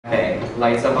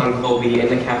lights up on Colby in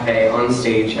the cafe on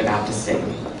stage about to sing.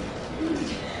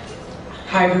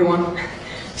 Hi everyone.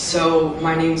 So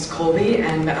my name's Colby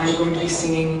and I'm going to be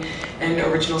singing an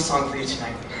original song for you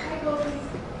tonight.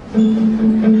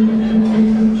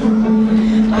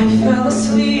 I fell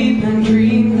asleep and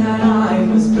dreamed that I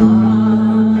was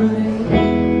blind.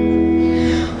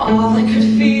 All I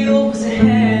could feel was a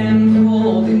hand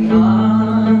holding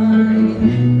mine.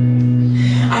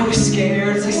 I was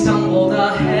scared as I stumbled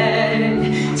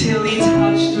ahead till he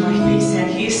touched my face and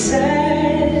he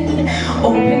said,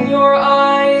 "Open your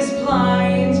eyes,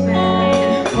 blind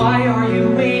man, why are you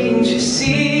waiting to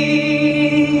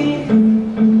see?"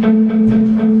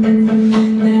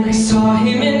 Then I saw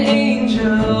him, an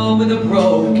angel with a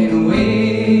broken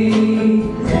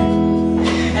wing,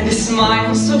 and a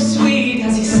smile so